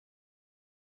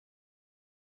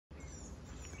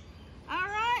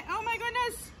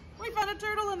goodness, we found a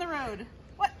turtle in the road.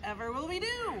 Whatever will we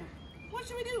do? What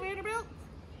should we do, Vanderbilt?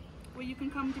 Well, you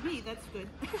can come to me, that's good.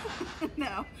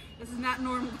 No, this is not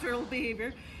normal turtle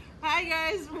behavior. Hi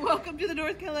guys, welcome to the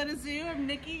North Carolina Zoo. I'm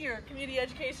Nikki, your community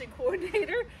education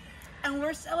coordinator, and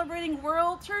we're celebrating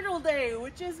World Turtle Day,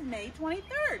 which is May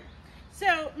 23rd.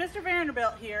 So Mr.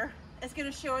 Vanderbilt here is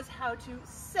going to show us how to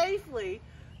safely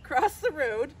cross the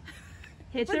road.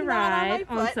 Hitch a ride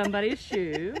on somebody's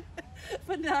shoe.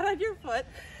 But not on your foot.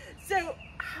 So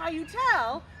how you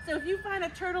tell, so if you find a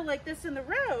turtle like this in the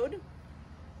road,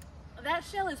 that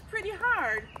shell is pretty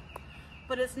hard,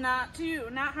 but it's not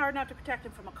hard enough to protect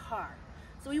them from a car.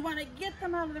 So we want to get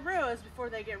them out of the roads before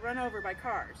they get run over by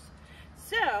cars.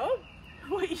 So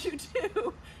what you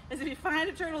do is if you find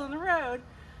a turtle in the road,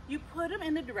 you put him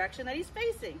in the direction that he's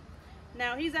facing.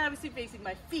 Now he's obviously facing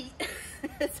my feet,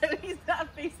 so he's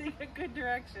not facing a good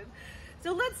direction.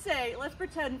 So let's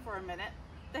pretend for a minute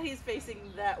that he's facing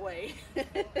that way.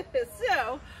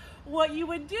 So what you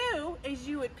would do is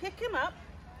you would pick him up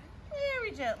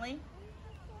very gently.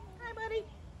 Hi, buddy.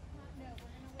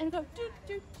 And go do,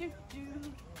 do, do,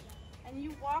 do. And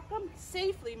you walk him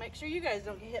safely. Make sure you guys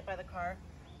don't get hit by the car.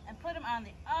 And put him on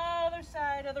the other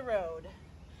side of the road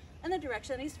in the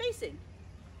direction he's facing.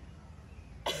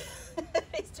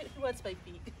 He wants my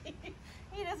feet.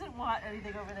 He doesn't want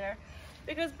anything over there.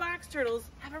 Because box turtles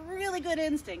have a really good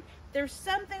instinct. There's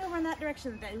something over in that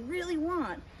direction that they really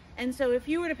want. And so if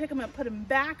you were to pick him up, put him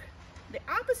back the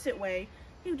opposite way,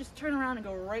 he would just turn around and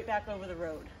go right back over the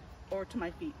road. Or to my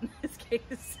feet in this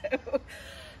case.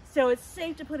 So it's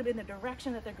safe to put them in the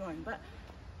direction that they're going. But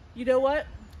you know what?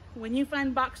 When you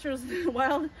find box turtles in the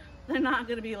wild, they're not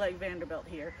going to be like Vanderbilt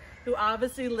here, who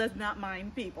obviously does not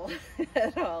mind people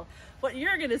at all. What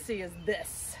you're going to see is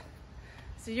this.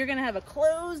 So you're going to have a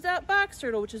closed up box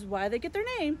turtle, which is why they get their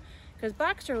name, because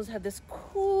box turtles have this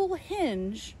cool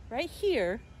hinge right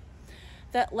here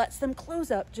that lets them close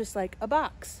up just like a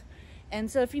box. And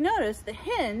so if you notice, the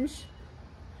hinge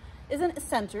isn't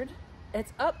centered,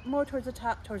 it's up more towards the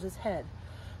top, towards his head.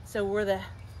 So where the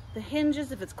hinge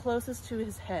is, if it's closest to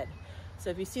his head. So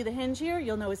if you see the hinge here,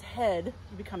 you'll know his head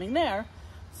will be coming there.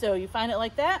 So you find it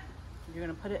like that, you're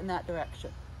gonna put it in that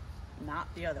direction,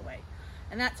 not the other way.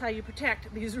 And that's how you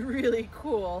protect these really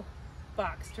cool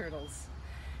box turtles.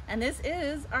 And this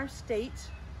is our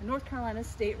North Carolina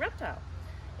state reptile,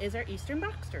 is our eastern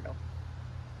box turtle.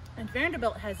 And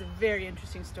Vanderbilt has a very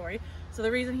interesting story. So the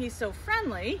reason he's so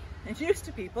friendly and used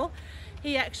to people,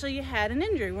 he actually had an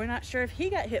injury. We're not sure if he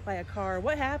got hit by a car or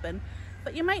what happened,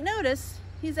 but you might notice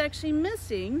he's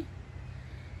missing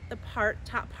the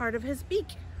top part of his beak,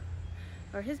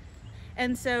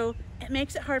 and so it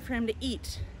makes it hard for him to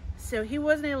eat. So he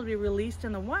wasn't able to be released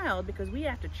in the wild because we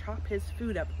have to chop his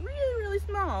food up really, really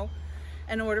small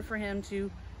in order for him to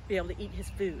be able to eat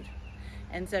his food.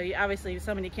 And so obviously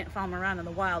somebody can't follow him around in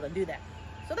the wild and do that.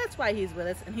 So that's why he's with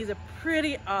us, and he's a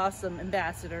pretty awesome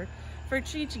ambassador for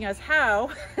teaching us how,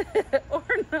 or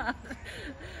not,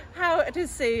 how to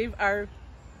save our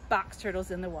box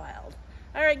turtles in the wild.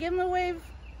 All right, give him a wave,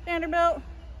 Vanderbilt.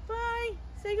 Bye,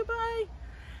 say goodbye.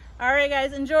 All right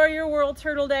guys, enjoy your World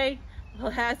Turtle Day. We'll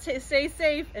have to stay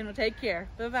safe and we'll take care.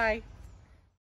 Bye-bye.